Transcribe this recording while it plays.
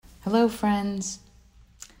Hello, friends.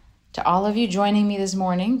 To all of you joining me this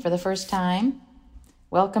morning for the first time,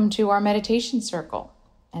 welcome to our meditation circle,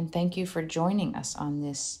 and thank you for joining us on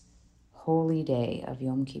this holy day of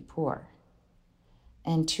Yom Kippur.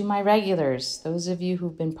 And to my regulars, those of you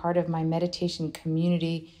who've been part of my meditation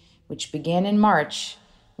community, which began in March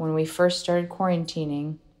when we first started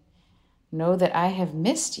quarantining, know that I have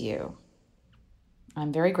missed you.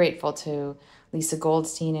 I'm very grateful to Lisa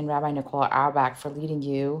Goldstein and Rabbi Nicole Auerbach for leading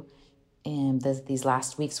you in these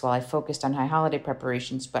last weeks while I focused on high holiday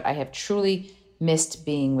preparations, but I have truly missed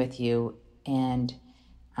being with you, and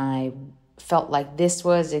I felt like this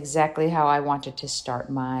was exactly how I wanted to start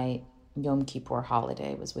my Yom Kippur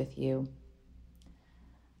holiday, was with you.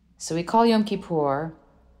 So we call Yom Kippur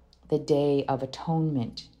the Day of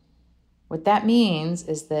Atonement. What that means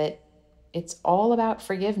is that it's all about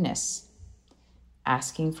forgiveness,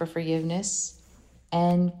 asking for forgiveness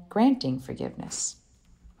and granting forgiveness.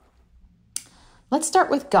 Let's start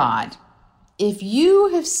with God. If you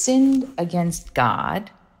have sinned against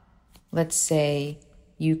God, let's say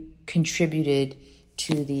you contributed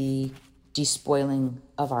to the despoiling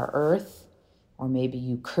of our earth, or maybe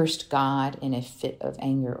you cursed God in a fit of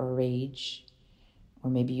anger or rage, or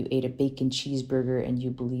maybe you ate a bacon cheeseburger and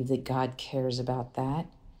you believe that God cares about that.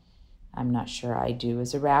 I'm not sure I do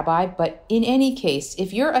as a rabbi, but in any case,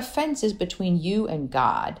 if your offense is between you and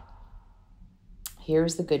God,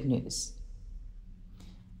 here's the good news.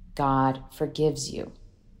 God forgives you.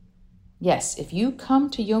 Yes, if you come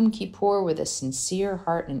to Yom Kippur with a sincere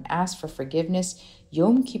heart and ask for forgiveness,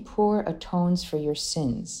 Yom Kippur atones for your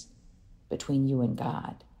sins between you and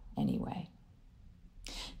God anyway.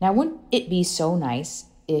 Now, wouldn't it be so nice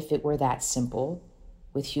if it were that simple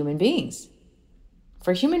with human beings?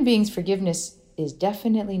 For human beings, forgiveness is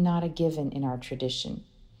definitely not a given in our tradition.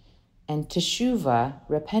 And teshuvah,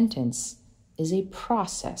 repentance, is a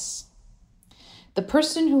process. The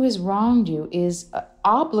person who has wronged you is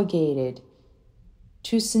obligated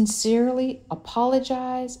to sincerely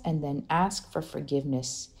apologize and then ask for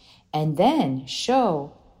forgiveness, and then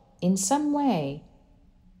show in some way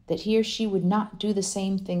that he or she would not do the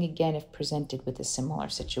same thing again if presented with a similar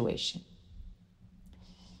situation.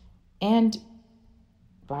 And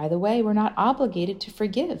by the way, we're not obligated to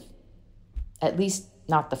forgive, at least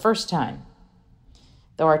not the first time.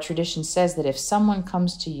 Though our tradition says that if someone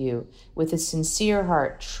comes to you with a sincere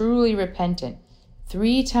heart, truly repentant,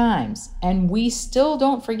 3 times, and we still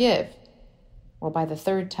don't forgive, well, by the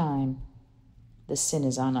 3rd time, the sin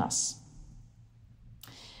is on us.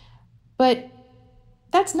 But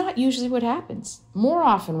that's not usually what happens. More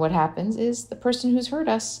often what happens is the person who's hurt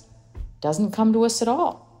us doesn't come to us at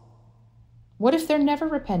all. What if they're never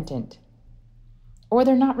repentant? Or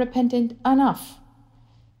they're not repentant enough?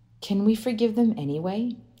 Can we forgive them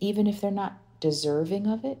anyway, even if they're not deserving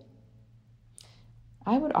of it?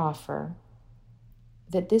 I would offer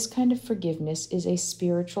that this kind of forgiveness is a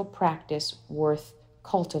spiritual practice worth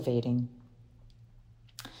cultivating.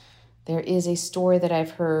 There is a story that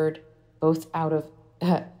I've heard both out of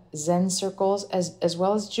Zen circles as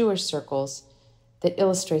well as Jewish circles that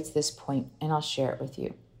illustrates this point, and I'll share it with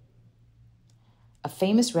you. A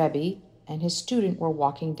famous Rebbe and his student were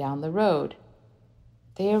walking down the road.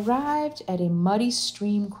 They arrived at a muddy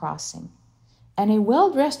stream crossing, and a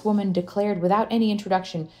well-dressed woman declared without any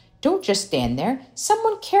introduction, "Don't just stand there.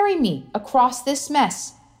 Someone carry me across this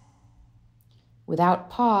mess."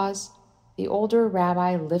 Without pause, the older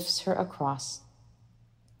rabbi lifts her across.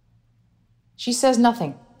 She says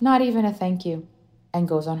nothing, not even a thank you, and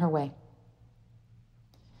goes on her way.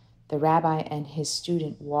 The rabbi and his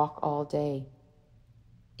student walk all day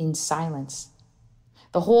in silence.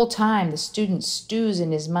 The whole time, the student stews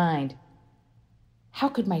in his mind. How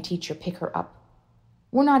could my teacher pick her up?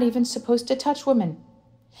 We're not even supposed to touch women.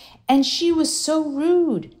 And she was so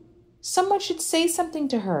rude. Someone should say something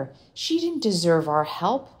to her. She didn't deserve our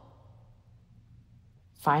help.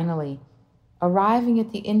 Finally, arriving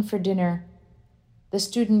at the inn for dinner, the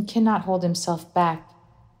student cannot hold himself back.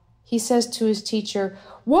 He says to his teacher,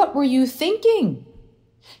 "What were you thinking?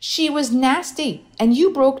 She was nasty, and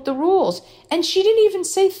you broke the rules, and she didn't even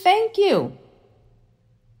say thank you."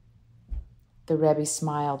 The Rebbe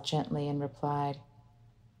smiled gently and replied,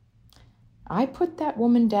 "I put that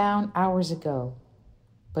woman down hours ago,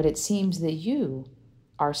 but it seems that you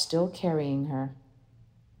are still carrying her."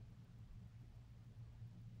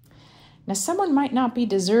 Now, someone might not be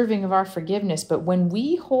deserving of our forgiveness, but when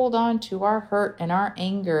we hold on to our hurt and our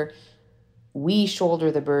anger, we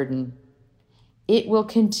shoulder the burden. It will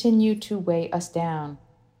continue to weigh us down.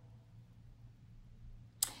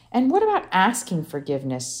 And what about asking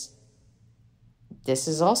forgiveness? This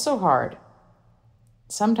is also hard.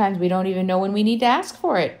 Sometimes we don't even know when we need to ask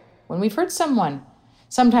for it, when we've hurt someone.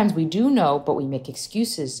 Sometimes we do know, but we make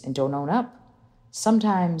excuses and don't own up.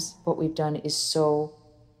 Sometimes what we've done is so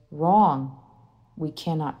wrong, we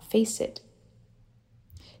cannot face it.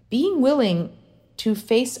 Being willing to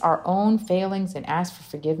face our own failings and ask for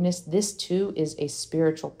forgiveness, this too is a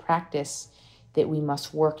spiritual practice that we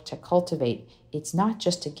must work to cultivate. It's not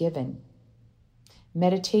just a given.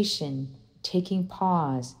 Meditation, taking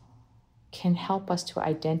pause, can help us to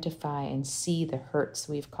identify and see the hurts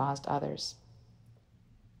we've caused others.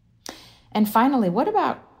 And finally, what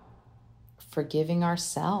about forgiving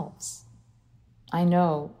ourselves? I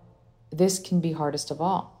know this can be hardest of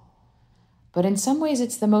all, but in some ways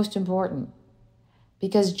it's the most important,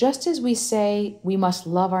 because just as we say we must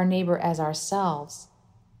love our neighbor as ourselves,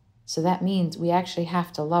 so that means we actually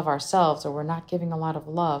have to love ourselves or we're not giving a lot of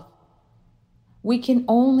love. We can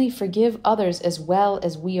only forgive others as well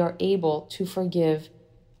as we are able to forgive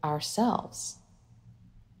ourselves.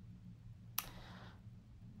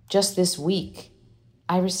 Just this week,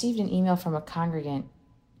 I received an email from a congregant.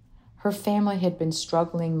 Her family had been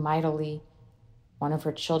struggling mightily. One of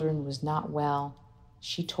her children was not well.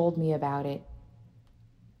 She told me about it,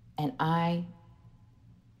 and I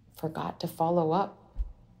forgot to follow up.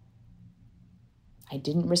 I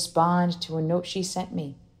didn't respond to a note she sent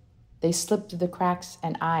me. They slipped through the cracks,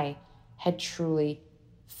 and I had truly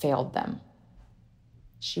failed them.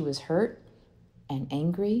 She was hurt and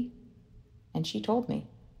angry, and she told me.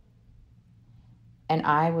 And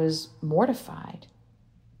I was mortified.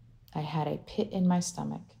 I had a pit in my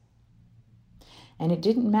stomach. And it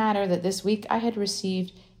didn't matter that this week I had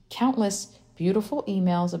received countless beautiful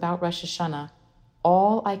emails about Rosh Hashanah.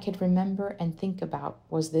 All I could remember and think about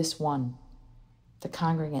was this one, the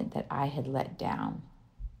congregant that I had let down.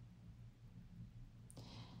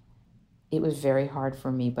 It was very hard for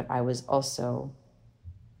me, but I was also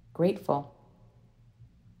grateful,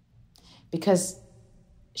 because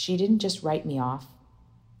she didn't just write me off.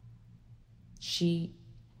 She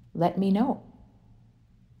let me know.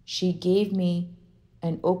 She gave me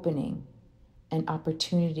an opening, an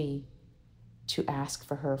opportunity to ask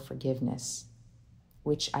for her forgiveness,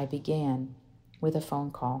 which I began with a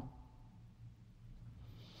phone call.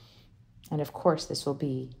 And of course, this will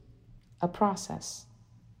be a process.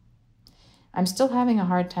 I'm still having a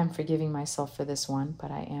hard time forgiving myself for this one,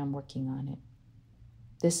 but I am working on it.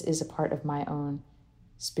 This is a part of my own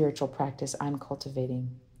spiritual practice I'm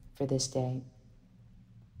cultivating for this day.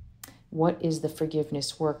 What is the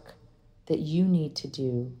forgiveness work that you need to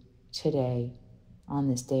do today on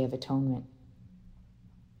this Day of Atonement?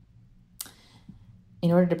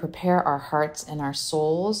 In order to prepare our hearts and our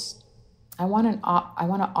souls, I want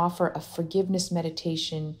to offer a forgiveness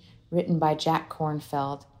meditation written by Jack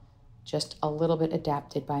Kornfield, just a little bit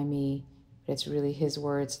adapted by me, but it's really his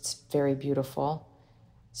words. It's very beautiful,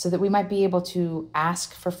 so that we might be able to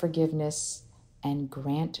ask for forgiveness and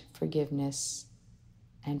grant forgiveness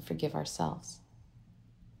and forgive ourselves.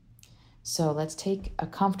 So let's take a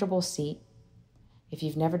comfortable seat. If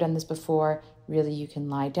you've never done this before, really you can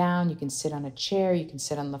lie down, you can sit on a chair, you can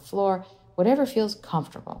sit on the floor, whatever feels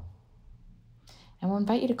comfortable. And we'll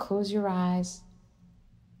invite you to close your eyes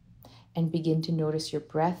and begin to notice your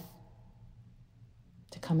breath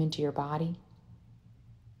to come into your body,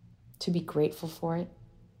 to be grateful for it.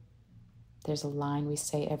 There's a line we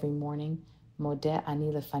say every morning, Modeh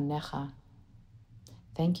ani lefanecha.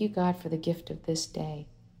 Thank you, God, for the gift of this day.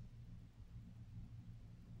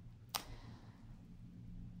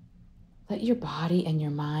 Let your body and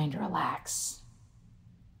your mind relax.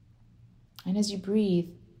 And as you breathe,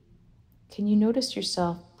 can you notice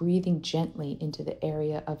yourself breathing gently into the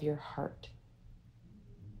area of your heart?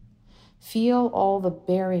 Feel all the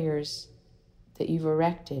barriers that you've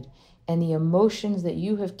erected and the emotions that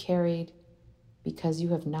you have carried because you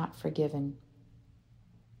have not forgiven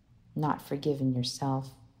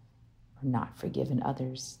yourself or not forgiven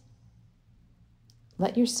others.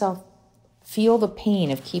 Let yourself feel the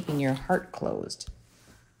pain of keeping your heart closed.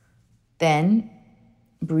 Then,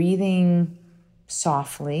 breathing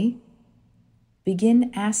softly,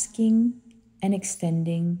 begin asking and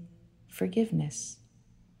extending forgiveness.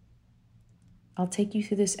 I'll take you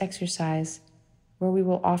through this exercise where we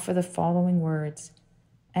will offer the following words.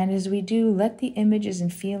 And as we do, let the images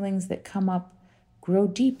and feelings that come up grow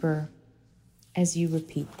deeper as you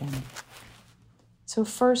repeat them. So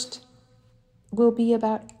first will be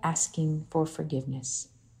about asking for forgiveness.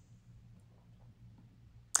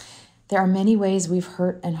 There are many ways we've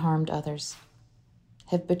hurt and harmed others,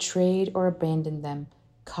 have betrayed or abandoned them,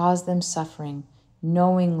 caused them suffering,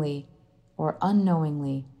 knowingly or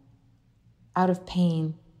unknowingly, out of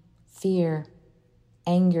pain, fear,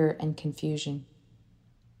 anger, and confusion.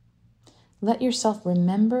 Let yourself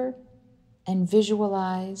remember and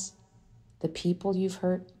visualize the people you've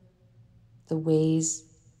hurt, the ways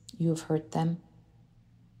you have hurt them.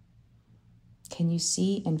 Can you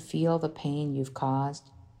see and feel the pain you've caused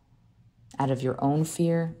out of your own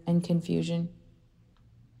fear and confusion?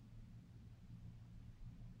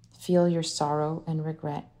 Feel your sorrow and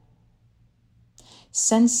regret.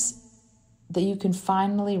 Sense that you can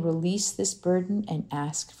finally release this burden and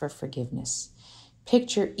ask for forgiveness.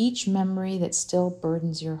 Picture each memory that still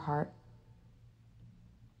burdens your heart.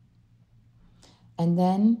 And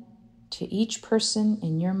then, to each person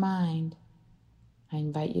in your mind, I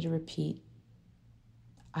invite you to repeat,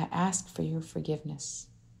 I ask for your forgiveness.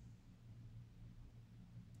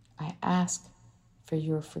 I ask for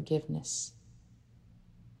your forgiveness.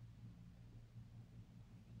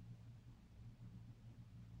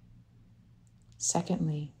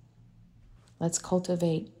 Secondly, let's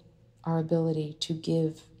cultivate our ability to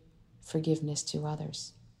give forgiveness to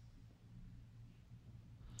others.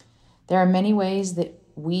 There are many ways that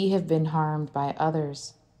we have been harmed by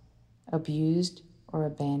others, abused or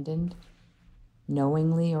abandoned,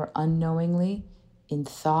 knowingly or unknowingly, in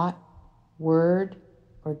thought, word,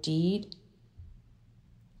 or deed.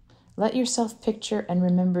 Let yourself picture and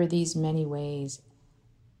remember these many ways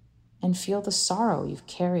and feel the sorrow you've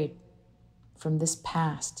carried from this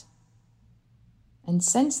past. And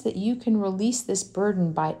sense that you can release this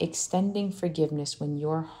burden by extending forgiveness when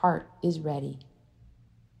your heart is ready.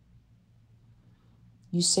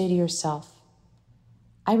 You say to yourself,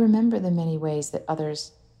 I remember the many ways that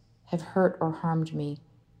others have hurt or harmed me,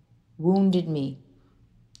 wounded me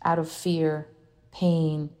out of fear,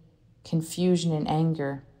 pain, confusion, and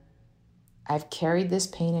anger. I've carried this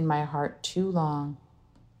pain in my heart too long.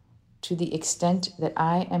 To the extent that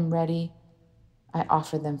I am ready, I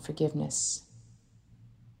offer them forgiveness.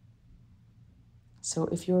 So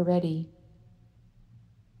if you're ready,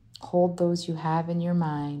 hold those you have in your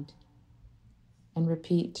mind and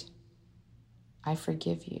repeat, I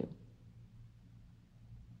forgive you.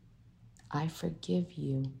 I forgive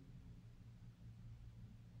you.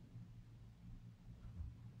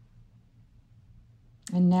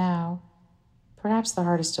 And now, perhaps the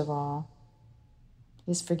hardest of all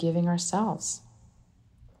is forgiving ourselves.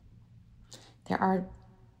 There are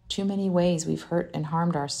too many ways we've hurt and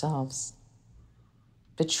harmed ourselves,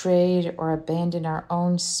 betrayed or abandoned our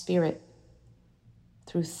own spirit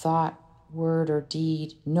through thought, word, or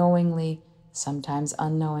deed, knowingly, sometimes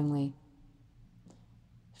unknowingly.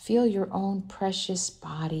 Feel your own precious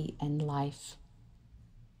body and life.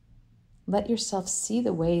 Let yourself see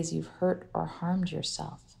the ways you've hurt or harmed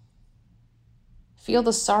yourself. Feel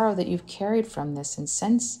the sorrow that you've carried from this and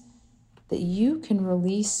sense that you can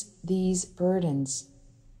release these burdens.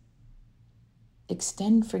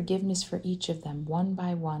 Extend forgiveness for each of them, one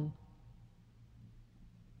by one.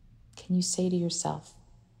 Can you say to yourself,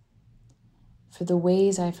 for the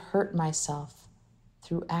ways I've hurt myself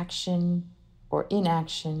through action or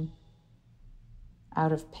inaction,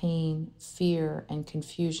 out of pain, fear, and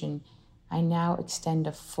confusion, I now extend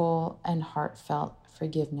a full and heartfelt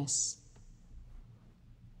forgiveness.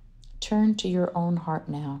 Turn to your own heart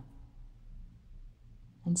now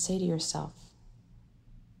and say to yourself,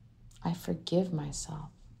 I forgive myself.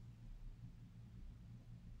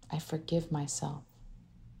 I forgive myself.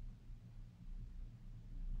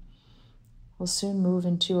 We'll soon move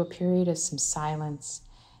into a period of some silence,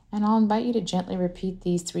 and I'll invite you to gently repeat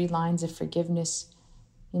these 3 lines of forgiveness.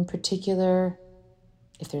 In particular,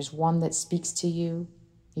 if there's one that speaks to you,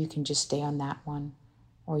 you can just stay on that one,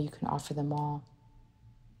 or you can offer them all.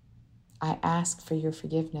 I ask for your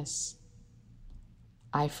forgiveness.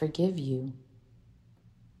 I forgive you.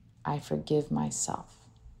 I forgive myself.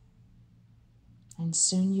 And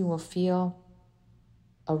soon you will feel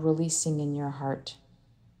a releasing in your heart.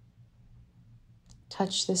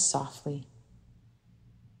 Touch this softly.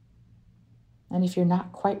 And if you're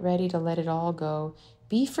not quite ready to let it all go,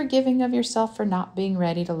 be forgiving of yourself for not being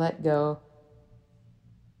ready to let go.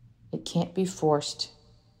 It can't be forced.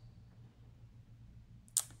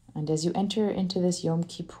 And as you enter into this Yom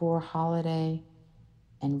Kippur holiday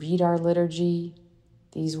and read our liturgy,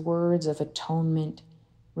 these words of atonement,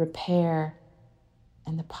 repair,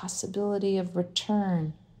 and the possibility of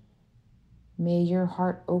return, may your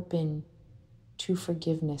heart open to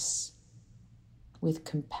forgiveness with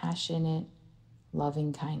compassionate,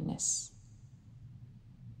 loving kindness.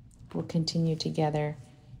 We'll continue together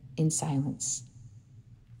in silence.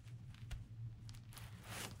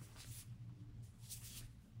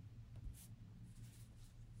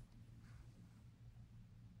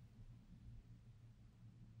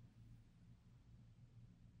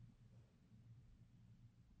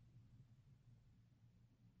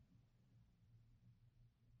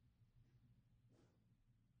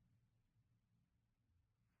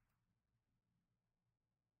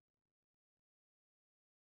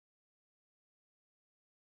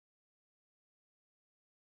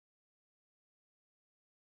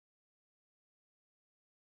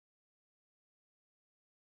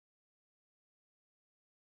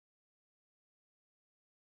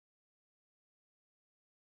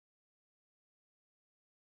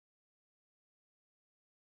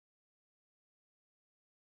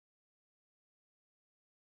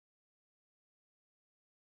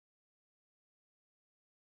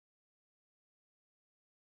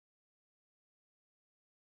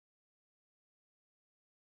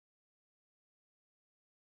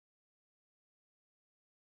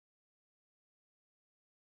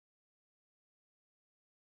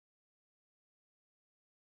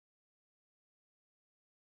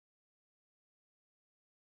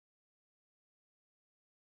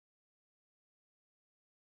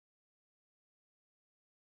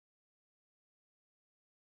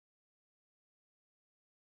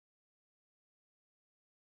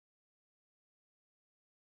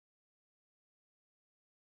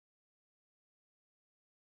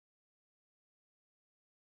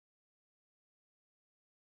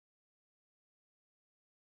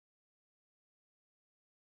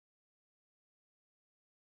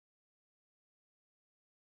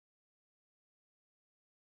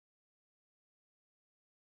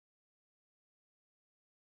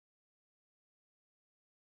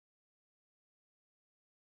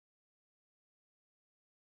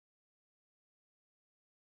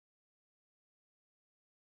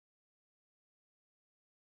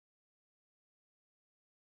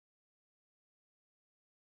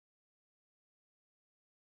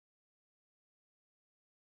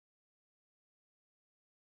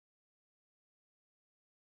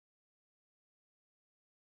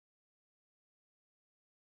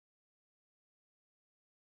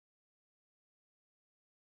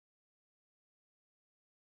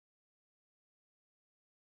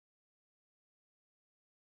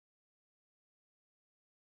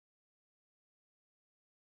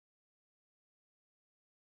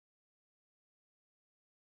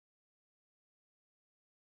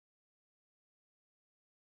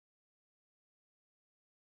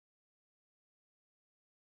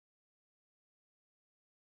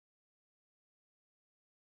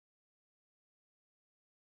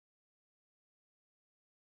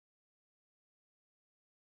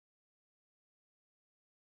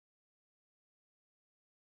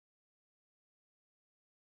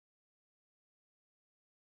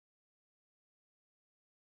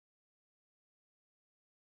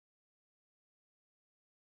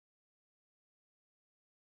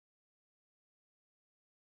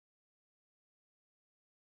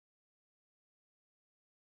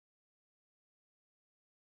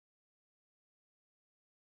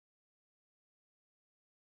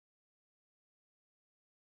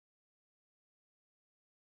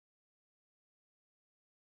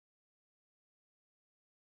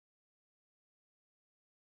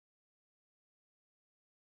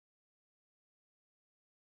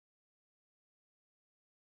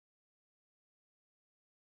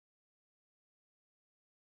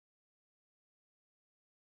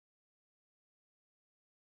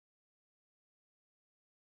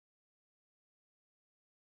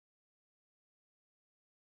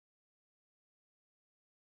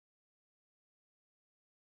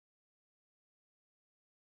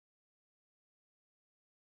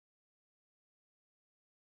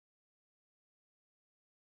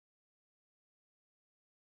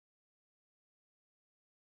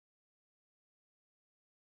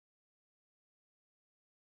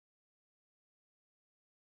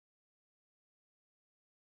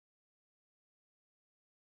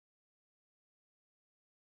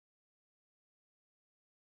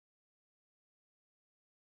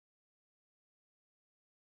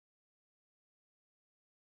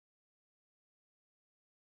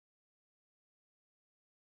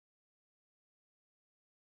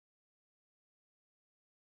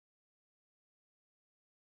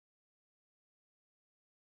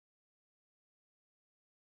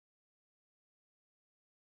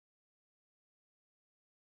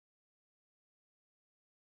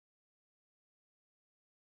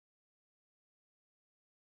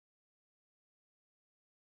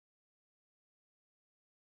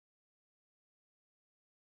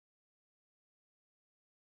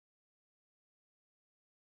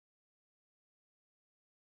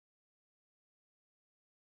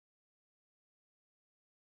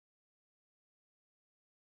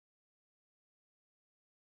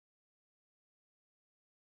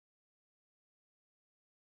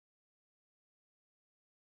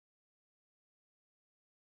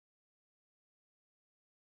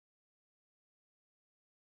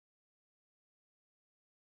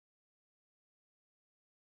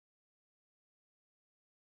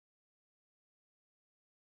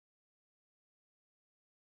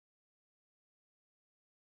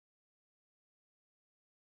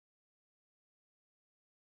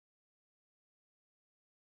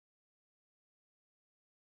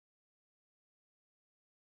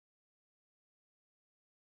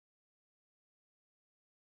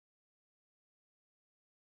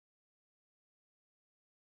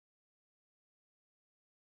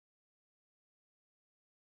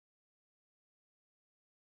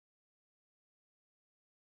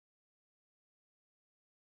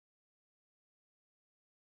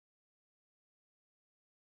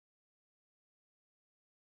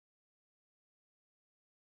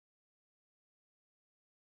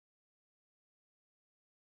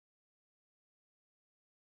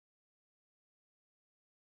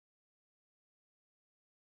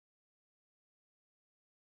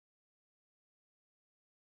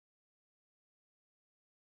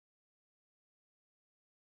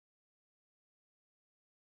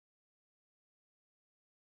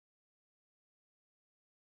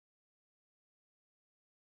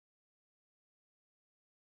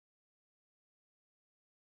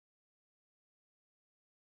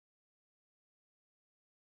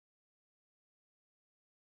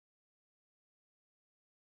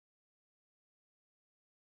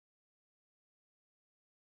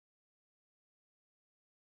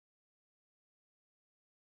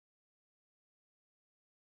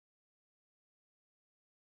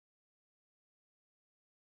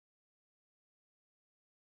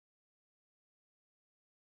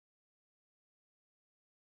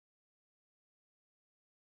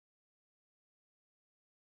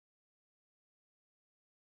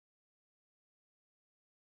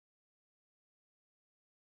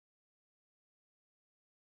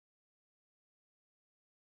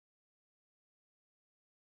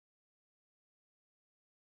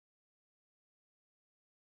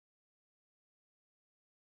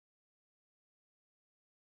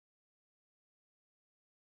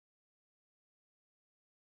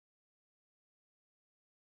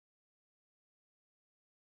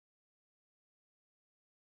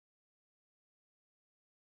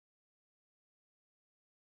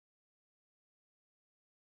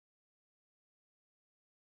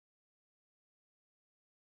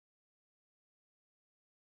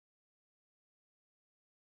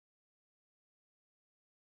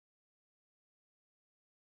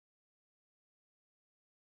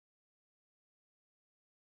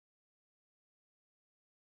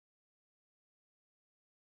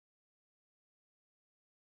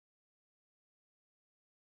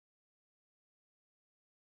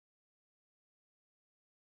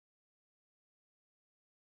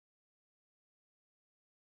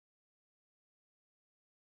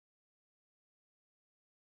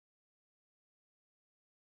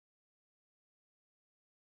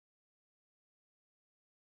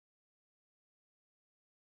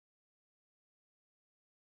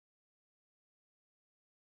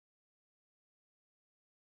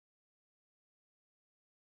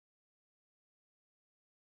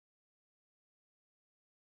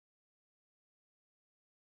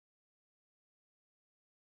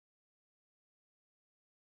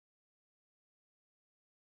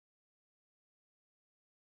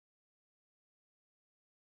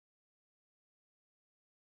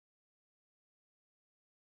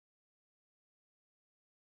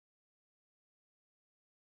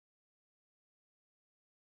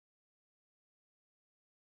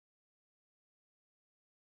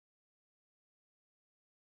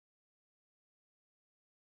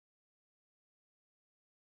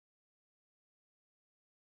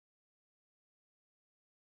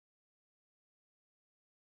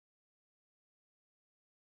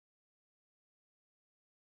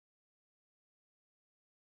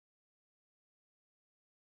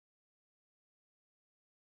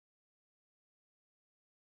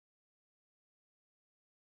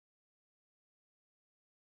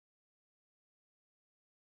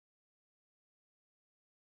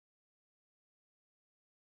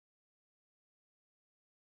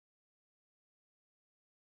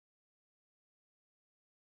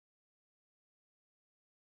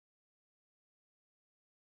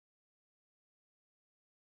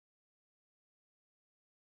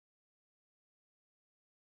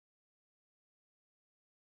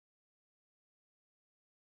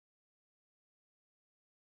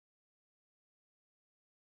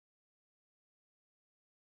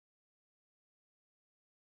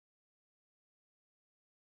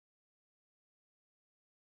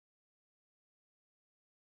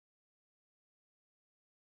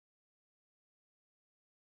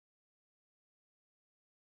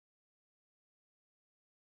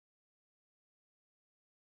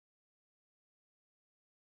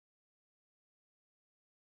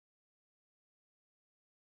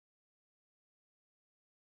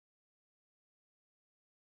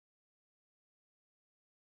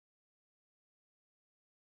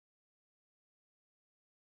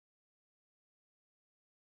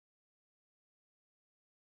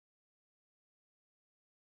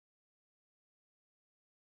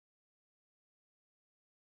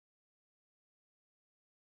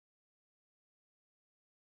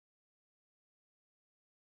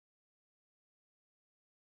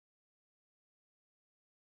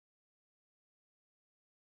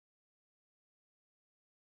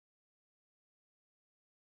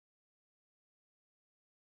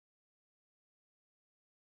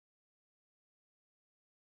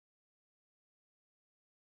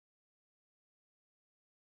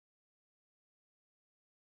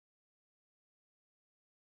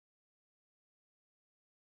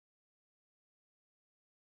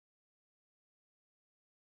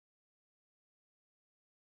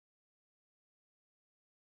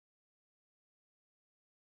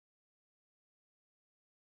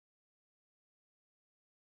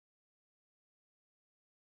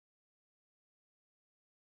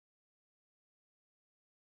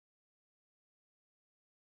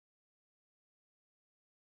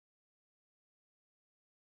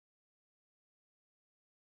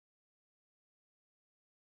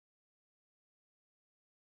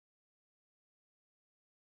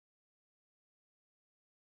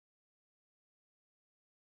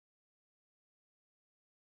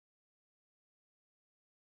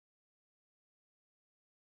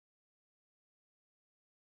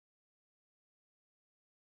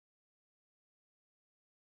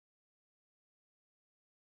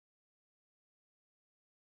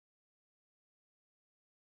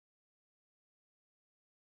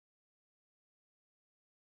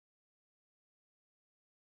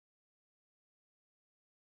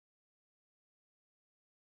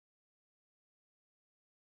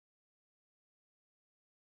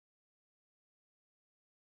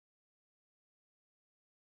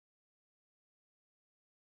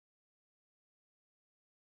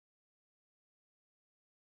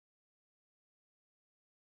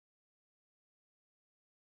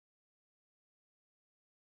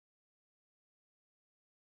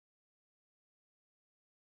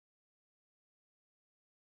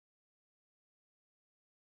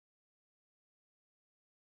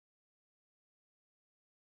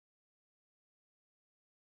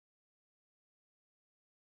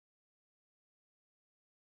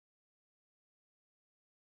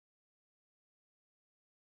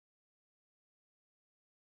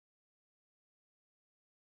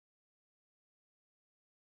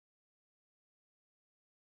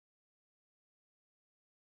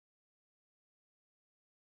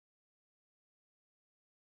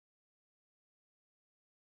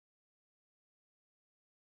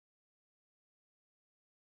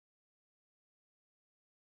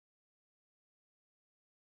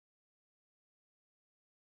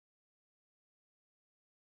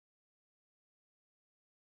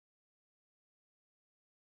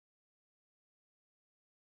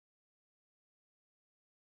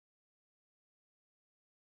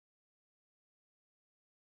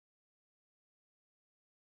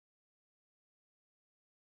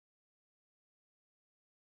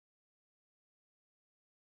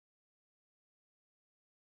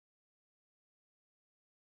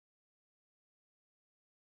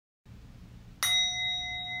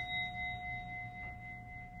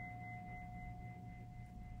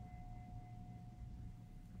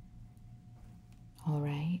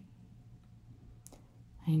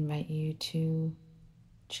 I invite you to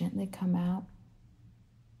gently come out.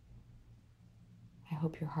 I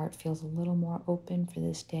hope your heart feels a little more open for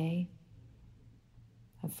this day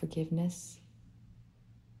of forgiveness.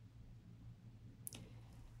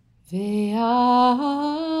 Ve'al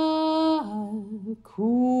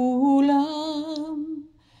kulam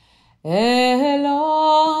ela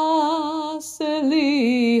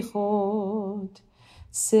selichot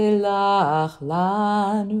selach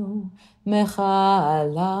lanu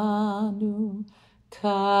mechalanu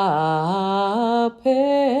kaper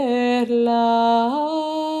lanu.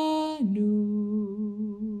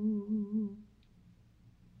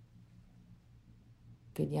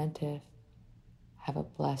 Good Yantif. Have a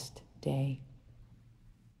blessed day.